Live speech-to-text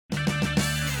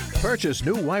Purchase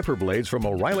new wiper blades from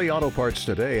O'Reilly Auto Parts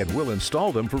today and we'll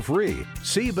install them for free.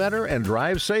 See better and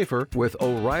drive safer with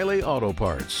O'Reilly Auto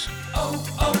Parts.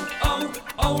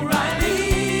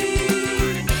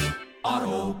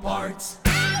 Auto Parts.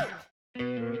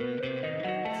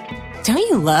 Don't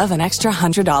you love an extra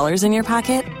 $100 in your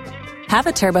pocket? Have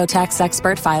a TurboTax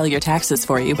expert file your taxes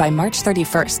for you by March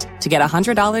 31st to get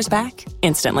 $100 back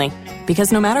instantly.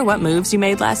 Because no matter what moves you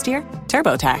made last year,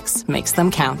 TurboTax makes them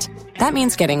count. That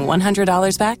means getting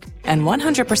 $100 back and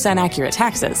 100% accurate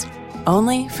taxes,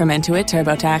 only from Intuit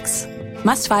TurboTax.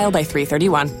 Must file by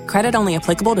 3/31. Credit only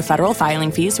applicable to federal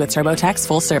filing fees with TurboTax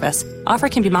full service. Offer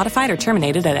can be modified or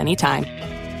terminated at any time.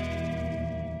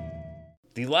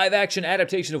 The live-action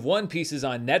adaptation of One Piece is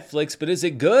on Netflix, but is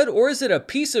it good or is it a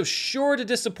piece of sure to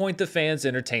disappoint the fans'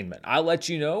 entertainment? I'll let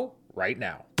you know right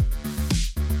now.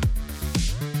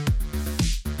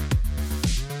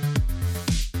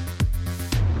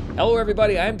 Hello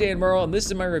everybody, I'm Dan Merle, and this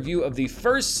is my review of the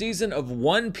first season of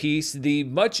One Piece, the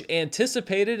much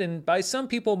anticipated and by some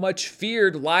people much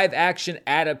feared live-action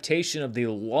adaptation of the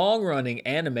long-running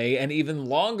anime and even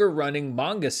longer-running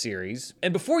manga series.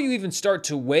 And before you even start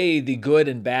to weigh the good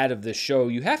and bad of this show,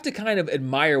 you have to kind of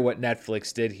admire what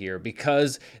Netflix did here,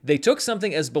 because they took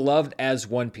something as beloved as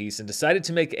One Piece and decided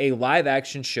to make a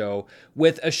live-action show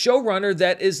with a showrunner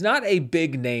that is not a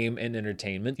big name in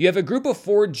entertainment. You have a group of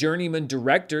 4 journeyman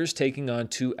directors taking on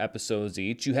 2 episodes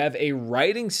each. You have a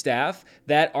writing staff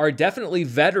that are definitely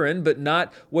veteran, but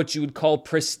not what you would call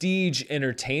prestige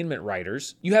entertainment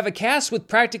writers. You have a cast with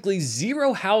practically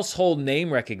zero household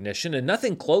name recognition and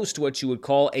nothing close to what you would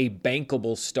call a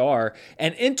bankable star.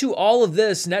 And into all of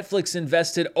this, Netflix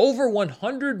invested over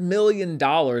 $100 million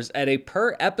at a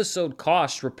per episode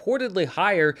cost reportedly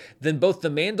higher than both The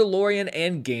Mandalorian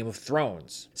and Game of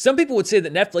Thrones. Some people would say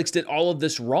that Netflix did all of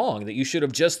this wrong, that you should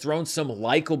have just thrown some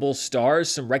likable stars,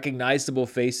 some recognizable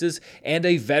faces, and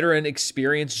a veteran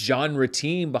experienced genre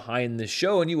team behind the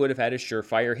show, and you would have had a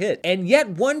surefire hit. And yet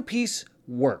One Piece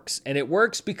works, and it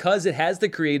works because it has the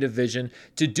creative vision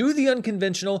to do the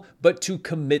unconventional, but to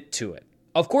commit to it.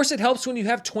 Of course, it helps when you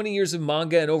have 20 years of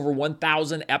manga and over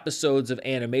 1,000 episodes of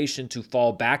animation to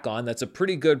fall back on. That's a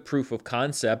pretty good proof of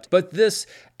concept. But this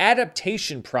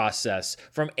adaptation process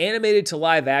from animated to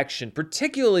live action,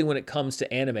 particularly when it comes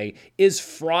to anime, is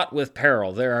fraught with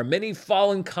peril. There are many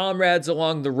fallen comrades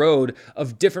along the road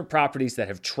of different properties that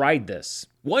have tried this.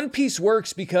 One Piece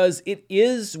works because it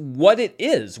is what it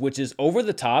is, which is over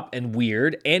the top and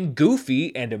weird and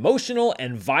goofy and emotional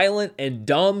and violent and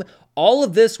dumb. All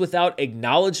of this without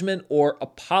acknowledgement or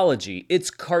apology. It's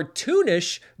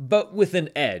cartoonish, but with an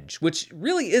edge, which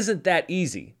really isn't that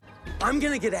easy. I'm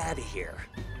gonna get out of here.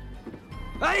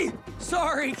 Hey,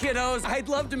 sorry kiddos. I'd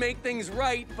love to make things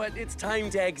right, but it's time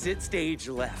to exit stage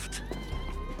left.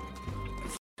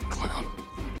 Clown.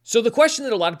 So the question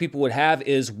that a lot of people would have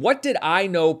is, what did I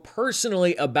know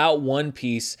personally about One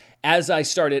Piece as I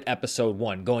started episode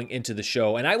 1 going into the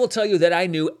show? And I will tell you that I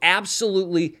knew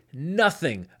absolutely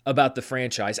nothing about the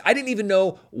franchise. I didn't even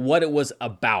know what it was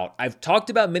about. I've talked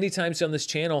about many times on this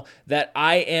channel that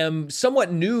I am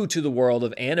somewhat new to the world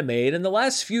of anime, and in the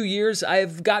last few years,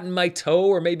 I've gotten my toe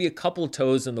or maybe a couple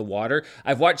toes in the water.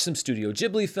 I've watched some Studio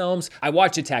Ghibli films. I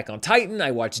watched Attack on Titan.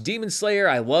 I watched Demon Slayer.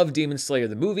 I love Demon Slayer,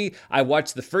 the movie. I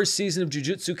watched the first season of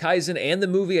Jujutsu Kaisen and the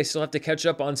movie. I still have to catch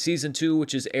up on season 2,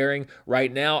 which is airing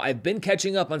right now. I've been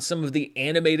catching up on some of the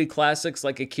animated classics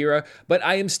like Akira, but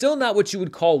I am still not what you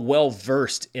would call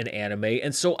well-versed in anime,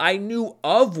 and so I knew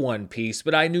of One Piece,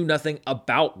 but I knew nothing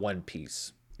about One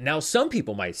Piece. Now, some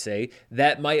people might say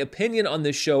that my opinion on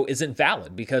this show isn't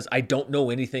valid because I don't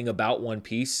know anything about One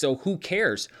Piece, so who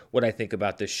cares what I think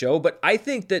about this show? But I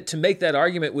think that to make that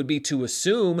argument would be to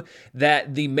assume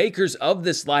that the makers of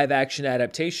this live-action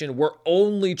adaptation were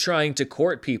only trying to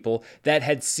court people that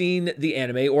had seen the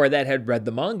anime or that had read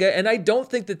the manga, and I don't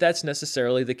think that that's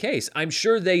necessarily the case. I'm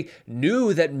sure they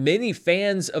knew that many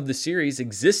fans of the series,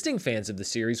 existing fans of the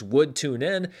series, would tune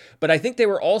in, but I think they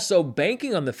were also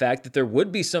banking on the fact that there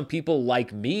would be some people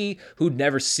like me who'd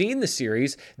never seen the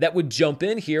series that would jump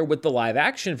in here with the live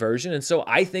action version. And so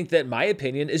I think that my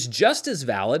opinion is just as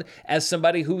valid as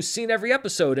somebody who's seen every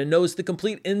episode and knows the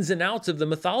complete ins and outs of the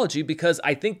mythology, because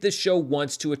I think this show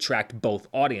wants to attract both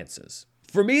audiences.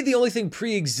 For me, the only thing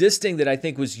pre-existing that I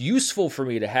think was useful for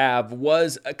me to have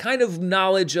was a kind of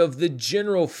knowledge of the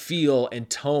general feel and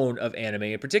tone of anime,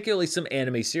 and particularly some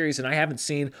anime series, and I haven't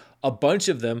seen a bunch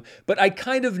of them, but I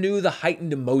kind of knew the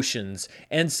heightened emotions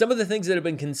and some of the things that have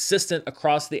been consistent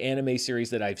across the anime series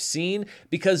that I've seen,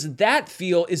 because that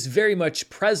feel is very much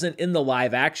present in the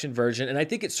live action version, and I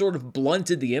think it sort of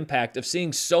blunted the impact of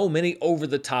seeing so many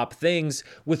over-the-top things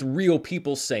with real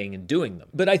people saying and doing them.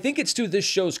 But I think it's to this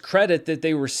show's credit that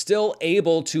they were still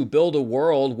able to build a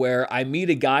world where I meet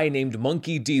a guy named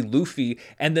Monkey D. Luffy,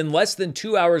 and then less than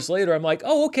 2 hours later, I'm like,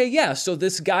 oh, okay, yeah, so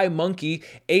this guy Monkey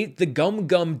ate the Gum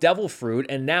Gum Devil Fruit,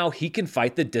 and now he can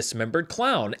fight the dismembered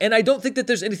clown. And I don't think that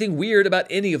there's anything weird about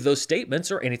any of those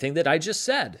statements or anything that I just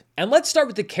said. And let's start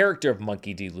with the character of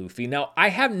Monkey D. Luffy. Now, I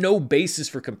have no basis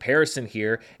for comparison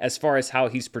here as far as how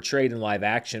he's portrayed in live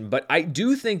action, but I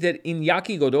do think that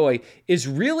Iñaki Godoy is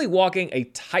really walking a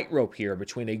tightrope here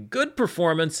between a good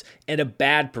performance and a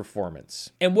bad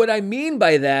performance. And what I mean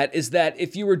by that is that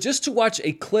if you were just to watch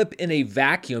a clip in a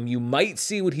vacuum, you might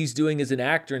see what he's doing as an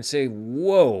actor and say,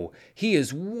 whoa, he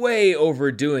is way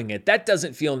overdoing it. That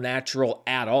doesn't feel natural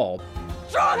at all.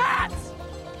 Straw hats!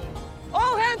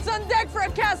 All hands on deck for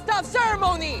a cast-off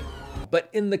ceremony! But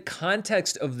in the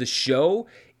context of the show,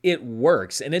 it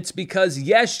works. And it's because,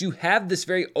 yes, you have this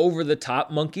very over-the-top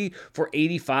Monkey for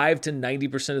 85 to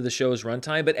 90% of the show's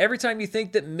runtime, but every time you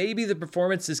think that maybe the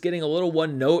performance is getting a little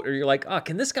one note, or you're like, oh,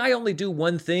 can this guy only do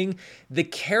one thing? The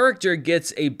character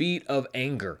gets a beat of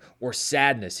anger or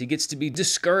sadness. He gets to be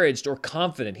discouraged or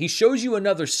confident. He shows you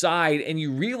another side, and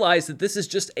you realize that this is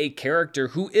just a character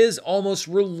who is almost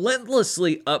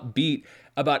relentlessly upbeat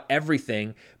about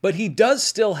everything, but he does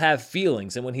still have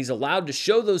feelings, and when he's allowed to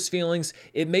show those feelings,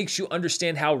 it makes you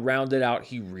understand how rounded out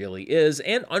he really is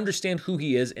and understand who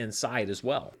he is inside as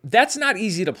well. That's not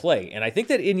easy to play, and I think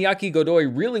that Iñaki Godoy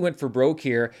really went for broke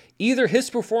here. Either his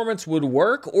performance would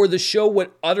work or the show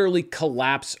would utterly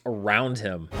collapse around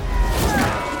him.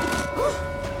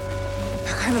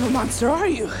 What kind of a monster are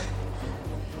you?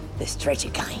 The stretchy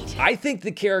kind. I think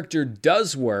the character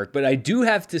does work, but I do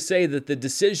have to say that the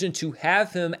decision to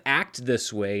have him act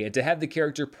this way and to have the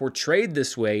character portrayed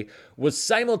this way was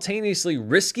simultaneously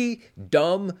risky,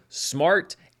 dumb,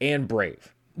 smart, and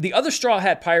brave. The other Straw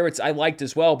Hat Pirates I liked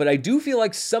as well, but I do feel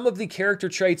like some of the character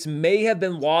traits may have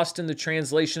been lost in the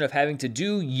translation of having to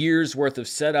do years worth of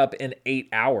setup in 8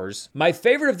 hours. My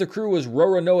favorite of the crew was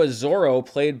Roronoa Zoro,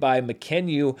 played by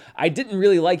Makenyu. I didn't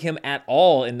really like him at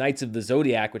all in Knights of the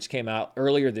Zodiac, which came out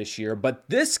earlier this year, but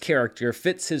this character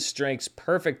fits his strengths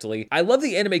perfectly. I love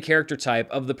the anime character type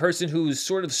of the person who's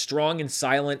sort of strong and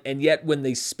silent, and yet when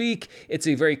they speak, it's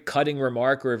a very cutting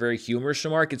remark or a very humorous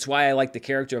remark. It's why I like the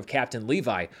character of Captain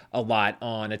Levi a lot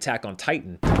on Attack on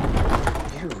Titan.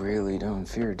 You really don't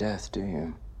fear death, do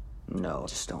you? No,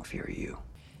 just don't fear you.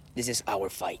 This is our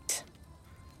fight.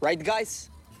 Right,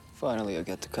 guys? Finally, I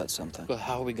get to cut something. But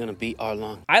how are we gonna beat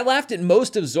Arlong? I laughed at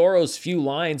most of Zoro's few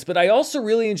lines, but I also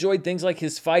really enjoyed things like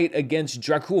his fight against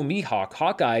Dracul Mihawk,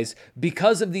 Hawkeyes,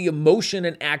 because of the emotion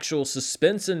and actual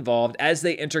suspense involved as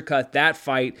they intercut that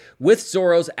fight with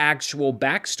Zoro's actual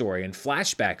backstory and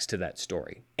flashbacks to that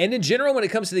story. And in general, when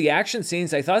it comes to the action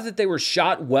scenes, I thought that they were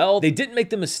shot well. They didn't make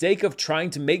the mistake of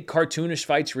trying to make cartoonish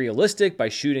fights realistic by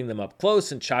shooting them up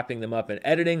close and chopping them up in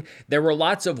editing. There were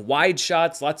lots of wide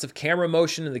shots, lots of camera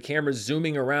motion, and the camera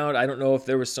zooming around. I don't know if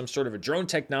there was some sort of a drone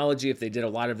technology, if they did a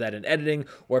lot of that in editing,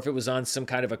 or if it was on some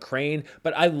kind of a crane.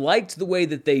 But I liked the way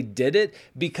that they did it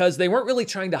because they weren't really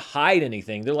trying to hide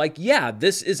anything. They're like, yeah,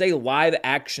 this is a live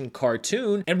action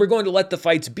cartoon, and we're going to let the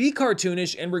fights be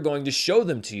cartoonish, and we're going to show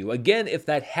them to you. Again, if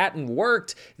that hadn't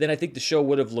worked, then I think the show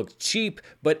would have looked cheap,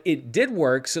 but it did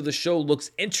work, so the show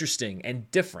looks interesting and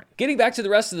different. Getting back to the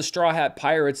rest of the Straw Hat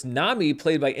Pirates, Nami,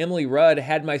 played by Emily Rudd,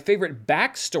 had my favorite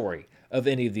backstory of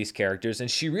any of these characters,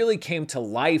 and she really came to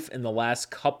life in the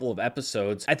last couple of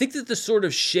episodes. I think that the sort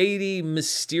of shady,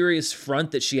 mysterious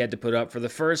front that she had to put up for the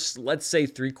first, let's say,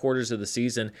 3/4 of the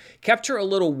season kept her a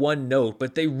little one note,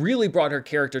 but they really brought her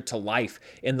character to life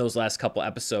in those last couple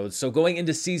episodes. So going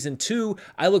into season 2,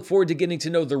 I look forward to getting to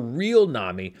know the real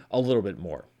Nami a little bit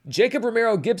more. Jacob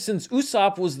Romero Gibson's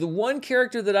Usopp was the one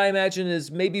character that I imagine is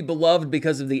maybe beloved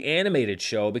because of the animated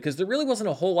show, because there really wasn't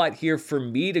a whole lot here for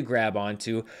me to grab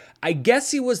onto. I guess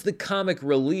he was the comic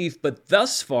relief, but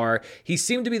thus far, he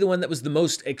seemed to be the one that was the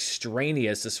most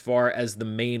extraneous as far as the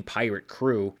main pirate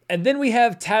crew. And then we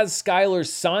have Taz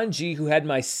Skylar's Sanji, who had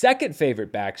my second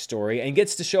favorite backstory and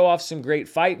gets to show off some great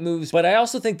fight moves, but I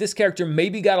also think this character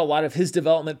maybe got a lot of his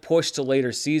development pushed to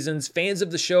later seasons. Fans of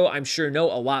the show, I'm sure,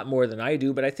 know a lot more than I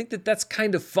do, but I think that that's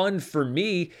kind of fun for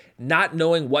me, not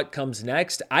knowing what comes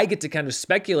next. I get to kind of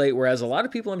speculate, whereas a lot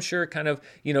of people, I'm sure, kind of,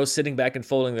 sitting back and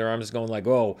folding their arms going like,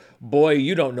 oh, boy,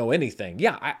 you don't know anything.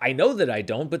 Yeah, I know that I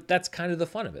don't, but that's kind of the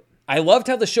fun of it. I loved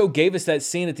how the show gave us that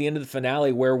scene at the end of the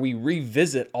finale where we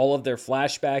revisit all of their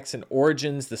flashbacks and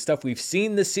origins, the stuff we've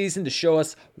seen this season, to show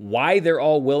us why they're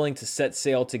all willing to set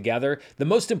sail together. The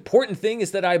most important thing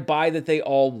is that I buy that they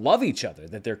all love each other,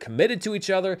 that they're committed to each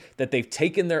other, that they've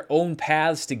taken their own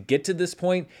paths to get to this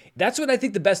point. That's what I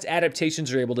think the best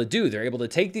adaptations are able to do. They're able to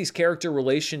take these character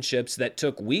relationships that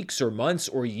took weeks or months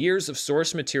or years of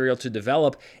source material to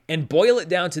develop and boil it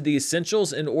down to the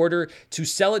essentials in order to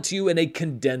sell it to you in a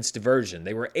condensed version.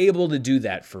 They were able to do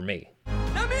that for me.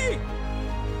 Nami!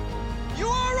 You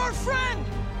are our friend!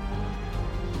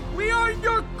 We are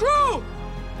your crew!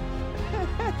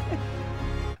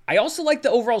 I also like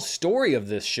the overall story of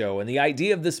this show and the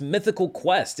idea of this mythical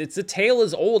quest. It's a tale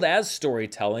as old as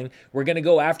storytelling. We're going to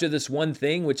go after this one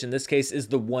thing, which in this case is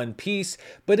the One Piece,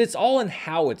 but it's all in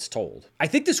how it's told. I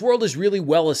think this world is really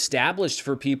well established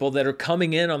for people that are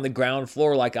coming in on the ground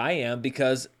floor like I am,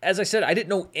 because, as I said, I didn't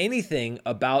know anything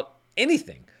about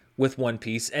anything with One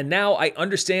Piece, and now I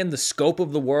understand the scope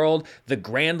of the world, the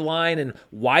Grand Line, and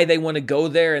why they want to go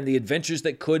there, and the adventures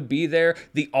that could be there,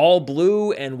 the All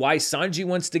Blue, and why Sanji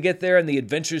wants to get there, and the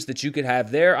adventures that you could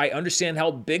have there. I understand how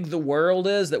big the world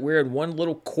is, that we're in one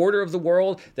little quarter of the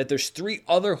world, that there's 3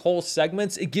 other whole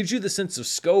segments. It gives you the sense of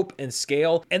scope and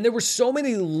scale, and there were so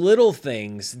many little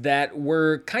things that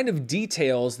were kind of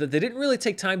details that they didn't really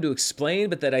take time to explain,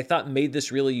 but that I thought made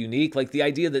this really unique, like the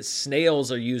idea that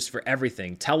snails are used for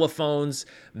everything, telephones,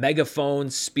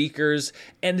 megaphones, speakers,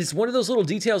 and it's one of those little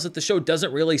details that the show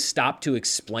doesn't really stop to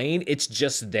explain. It's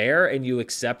just there and you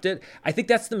accept it. I think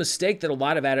that's the mistake that a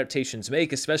lot of adaptations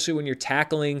make, especially when you're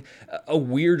tackling a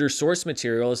weirder source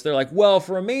material, is they're like, well,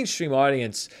 for a mainstream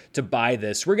audience to buy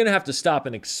this, we're going to have to stop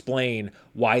and explain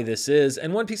why this is.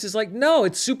 And One Piece is like, no,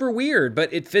 it's super weird,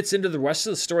 but it fits into the rest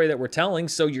of the story that we're telling,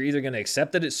 so you're either going to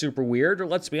accept that it's super weird, or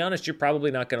let's be honest, you're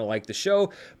probably not going to like the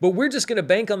show, but we're just going to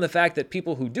bank on the fact that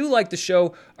people who do like the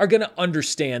show are going to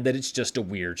understand that it's just a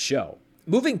weird show.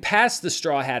 Moving past the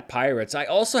Straw Hat Pirates, I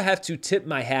also have to tip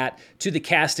my hat to the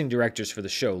casting directors for the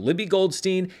show, Libby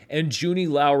Goldstein and Junie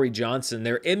Lowry Johnson.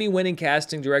 They're Emmy-winning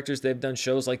casting directors. They've done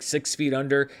shows like 6 Feet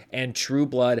Under and True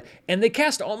Blood, and they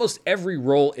cast almost every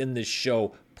role in this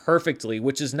show perfectly,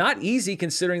 which is not easy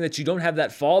considering that you don't have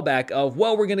that fallback of,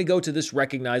 well, we're going to go to this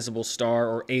recognizable star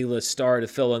or A-list star to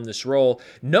fill in this role.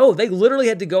 No, they literally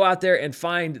had to go out there and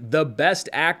find the best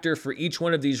actor for each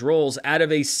one of these roles out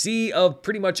of a sea of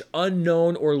pretty much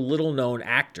unknown or little-known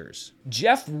actors.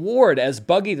 Jeff Ward as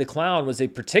Buggy the Clown was a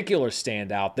particular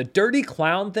standout. The dirty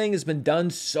clown thing has been done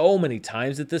so many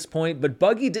times at this point, but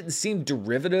Buggy didn't seem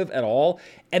derivative at all.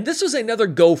 And this was another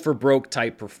go for broke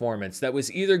type performance that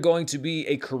was either going to be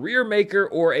a career maker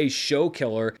or a show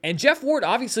killer. And Jeff Ward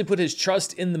obviously put his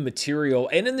trust in the material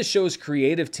and in the show's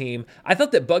creative team. I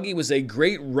thought that Buggy was a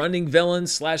great running villain /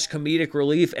 comedic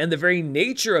relief, and the very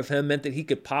nature of him meant that he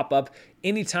could pop up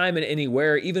anytime and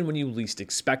anywhere, even when you least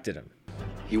expected him.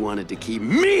 He wanted to keep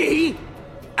me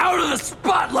out of the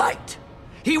spotlight.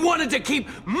 He wanted to keep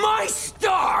my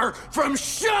star from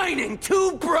shining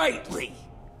too brightly.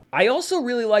 I also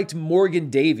really liked Morgan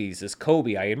Davies as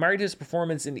Kobe. I admired his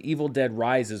performance in Evil Dead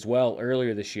Rise as well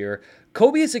earlier this year.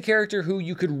 Kobe is a character who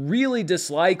you could really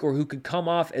dislike or who could come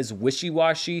off as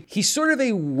wishy-washy. He's sort of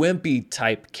a wimpy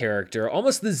type character,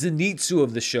 almost the Zenitsu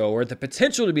of the show, or the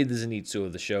potential to be the Zenitsu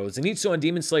of the show. Zenitsu on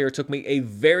Demon Slayer took me a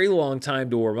very long time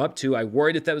to warm up to. I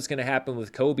worried if that was going to happen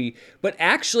with Kobe, but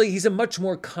actually he's a much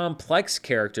more complex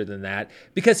character than that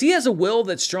because he has a will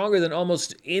that's stronger than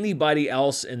almost anybody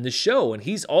else in the show, and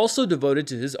he's also devoted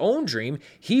to his own dream.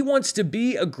 He wants to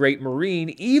be a great Marine,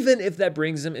 even if that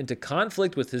brings him into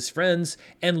conflict with his friends,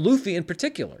 and Luffy in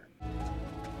particular.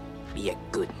 Be a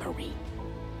good Marine.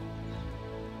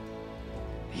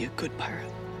 Be a good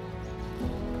pirate.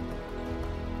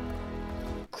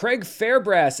 Craig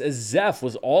Fairbrass as Zeph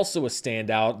was also a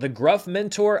standout. The gruff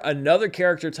mentor, another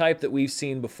character type that we've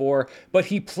seen before, but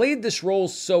he played this role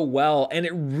so well, and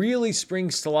it really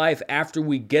springs to life after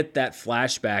we get that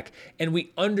flashback, and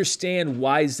we understand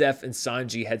why Zeph and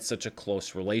Sanji had such a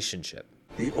close relationship.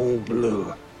 The Old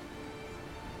Blue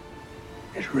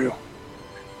is real.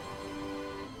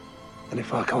 And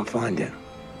if I can't find it,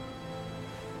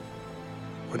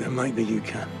 well then maybe you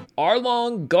can.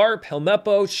 Arlong, Garp,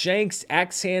 Helmeppo, Shanks,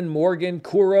 Axehand, Morgan,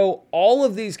 Kuro, all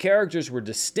of these characters were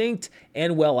distinct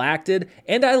and well acted,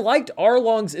 and I liked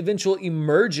Arlong's eventual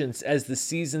emergence as the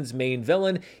season's main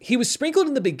villain. He was sprinkled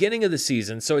in the beginning of the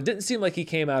season, so it didn't seem like he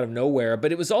came out of nowhere,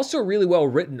 but it was also a really well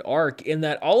written arc in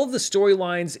that all of the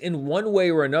storylines in one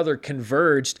way or another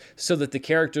converged so that the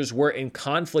characters were in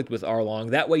conflict with Arlong.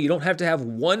 That way you don't have to have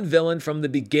one villain from the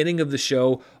beginning of the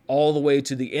show all the way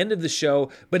to the end of the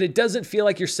show, but it doesn't feel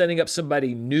like you're setting up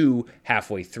somebody new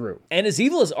halfway through. And as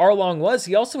evil as Arlong was,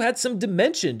 he also had some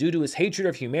dimension due to his hatred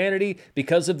of humanity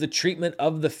because of the treatment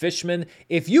of the fishmen.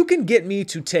 If you can get me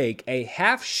to take a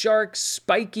half-shark,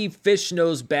 spiky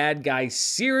fish-nosed bad guy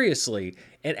seriously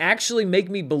and actually make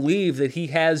me believe that he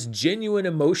has genuine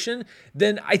emotion,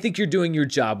 then I think you're doing your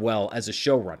job well as a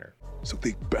showrunner. So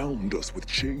they bound us with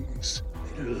chains.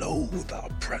 They loathe our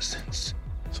presence.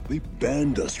 So they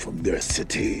banned us from their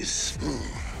cities.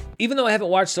 Even though I haven't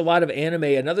watched a lot of anime,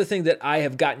 another thing that I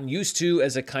have gotten used to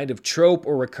as a kind of trope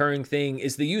or recurring thing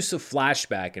is the use of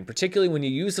flashback, and particularly when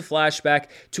you use the flashback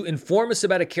to inform us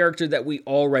about a character that we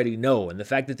already know, and the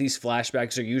fact that these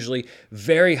flashbacks are usually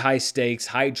very high stakes,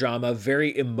 high drama,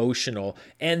 very emotional,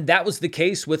 and that was the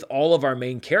case with all of our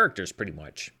main characters pretty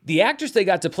much. The actors they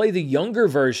got to play the younger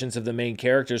versions of the main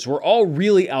characters were all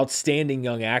really outstanding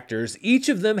young actors. Each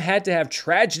of them had to have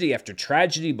tragedy after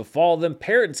tragedy befall them,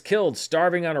 parents killed,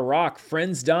 starving on a rock,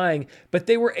 friends dying, but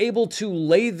they were able to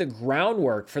lay the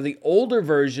groundwork for the older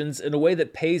versions in a way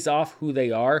that pays off who they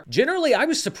are. Generally, I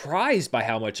was surprised by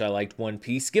how much I liked One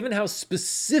Piece, given how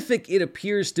specific it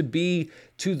appears to be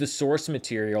to the source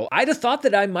material. I'd have thought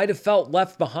that I might have felt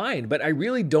left behind, but I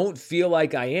really don't feel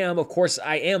like I am. Of course,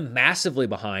 I am massively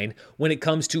behind when it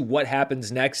comes to what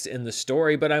happens next in the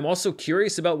story, but I'm also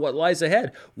curious about what lies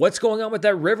ahead. What's going on with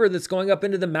that river that's going up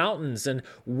into the mountains, and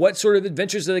what sort of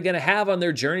adventures are they going to have on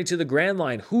their journey to the Grand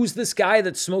Line? Who's this guy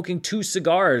that's smoking 2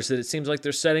 cigars that it seems like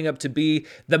they're setting up to be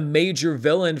the major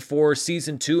villain for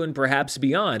season 2 and perhaps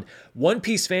beyond? One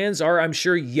Piece fans are, I'm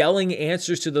sure, yelling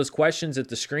answers to those questions at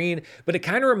the screen, but it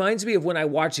kind of reminds me of when I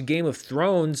watched Game of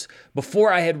Thrones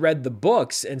before I had read the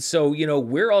books. And so,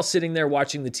 we're all sitting there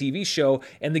watching the TV show,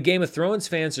 and the Game of Thrones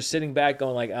fans are sitting back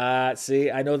going like,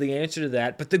 see, I know the answer to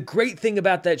that. But the great thing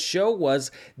about that show was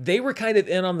they were kind of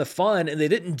in on the fun, and they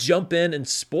didn't jump in and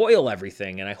spoil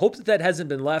everything. And I hope that that hasn't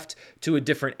been left to a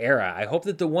different era. I hope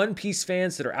that the One Piece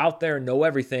fans that are out there and know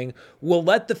everything will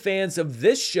let the fans of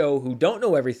this show who don't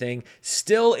know everything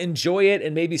still enjoy it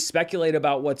and maybe speculate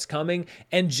about what's coming,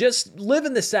 and just live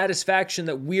in the satisfaction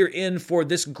that we're in for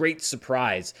this great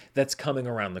surprise that's coming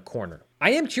around the corner.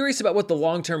 I am curious about what the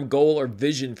long-term goal or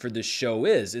vision for this show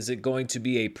is. Is it going to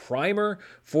be a primer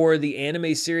for the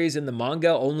anime series and the manga,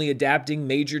 only adapting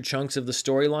major chunks of the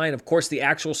storyline? Of course, the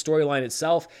actual storyline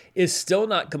itself is still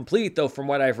not complete, though from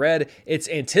what I've read, it's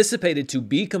anticipated to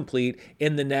be complete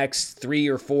in the next 3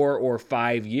 or 4 or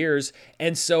 5 years.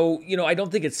 And so, I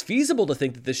don't think it's feasible to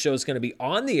think that this show is going to be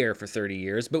on the air for 30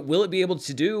 years, but will it be able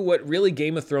to do what really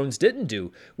Game of Thrones didn't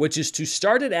do, which is to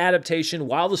start an adaptation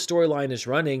while the storyline is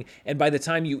running, and by the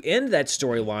time you end that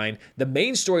storyline, the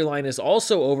main storyline is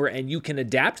also over and you can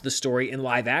adapt the story in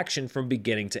live action from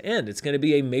beginning to end. It's going to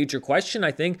be a major question,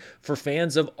 I think, for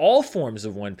fans of all forms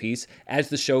of One Piece as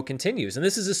the show continues. And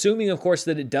this is assuming, of course,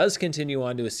 that it does continue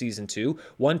on to a season 2.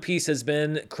 One Piece has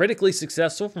been critically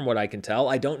successful from what I can tell.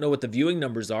 I don't know what the viewing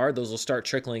numbers are. Those will start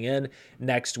trickling in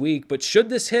next week. But should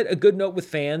this hit a good note with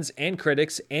fans and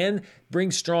critics and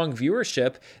bring strong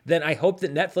viewership, then I hope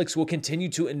that Netflix will continue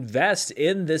to invest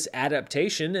in this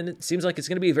adaptation, and it seems like it's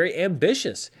going to be a very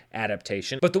ambitious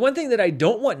adaptation. But the one thing that I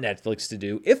don't want Netflix to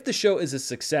do, if the show is a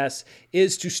success,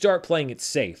 is to start playing it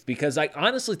safe, because I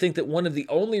honestly think that one of the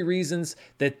only reasons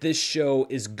that this show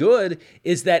is good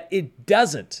is that it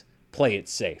doesn't play it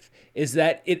safe, is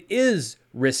that it is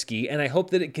risky, and I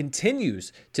hope that it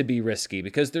continues to be risky,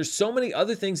 because there's so many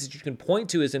other things that you can point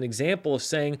to as an example of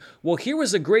saying, well, here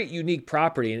was a great unique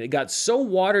property, and it got so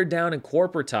watered down and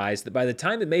corporatized that by the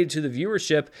time it made it to the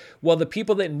viewership, well, the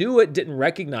people that knew it didn't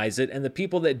recognize it, and the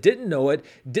people that didn't know it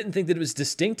didn't think that it was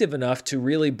distinctive enough to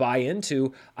really buy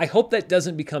into. I hope that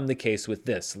doesn't become the case with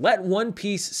this. Let One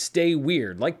Piece stay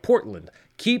weird, like Portland.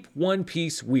 Keep One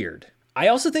Piece weird. I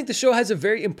also think the show has a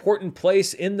very important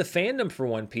place in the fandom for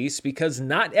One Piece, because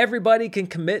not everybody can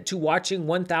commit to watching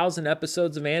 1,000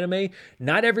 episodes of anime.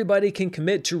 Not everybody can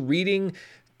commit to reading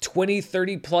 20,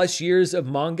 30 plus years of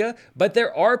manga, but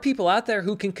there are people out there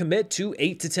who can commit to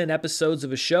 8 to 10 episodes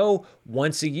of a show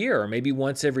once a year, or maybe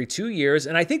once every 2 years,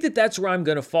 and I think that that's where I'm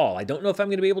going to fall. I don't know if I'm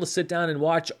going to be able to sit down and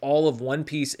watch all of One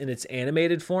Piece in its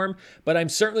animated form, but I'm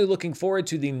certainly looking forward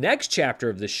to the next chapter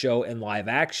of the show in live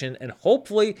action, and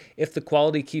hopefully, if the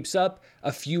quality keeps up,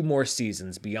 a few more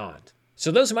seasons beyond.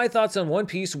 So those are my thoughts on One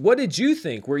Piece. What did you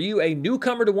think? Were you a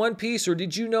newcomer to One Piece, or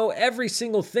did you know every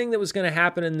single thing that was going to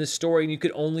happen in this story and you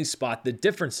could only spot the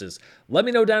differences? Let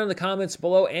me know down in the comments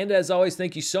below. And as always,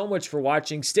 thank you so much for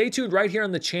watching. Stay tuned right here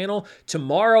on the channel.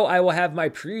 Tomorrow, I will have my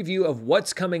preview of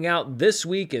what's coming out this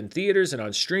week in theaters and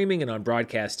on streaming and on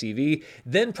broadcast TV.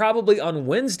 Then probably on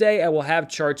Wednesday, I will have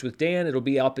Charts with Dan. It'll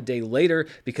be up a day later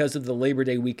because of the Labor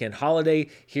Day weekend holiday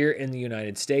here in the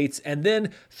United States. And then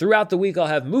throughout the week, I'll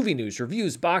have movie news,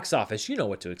 reviews, box office. You know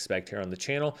what to expect here on the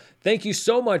channel. Thank you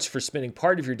so much for spending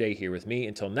part of your day here with me.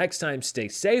 Until next time, stay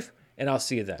safe, and I'll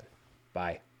see you then.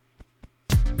 Bye.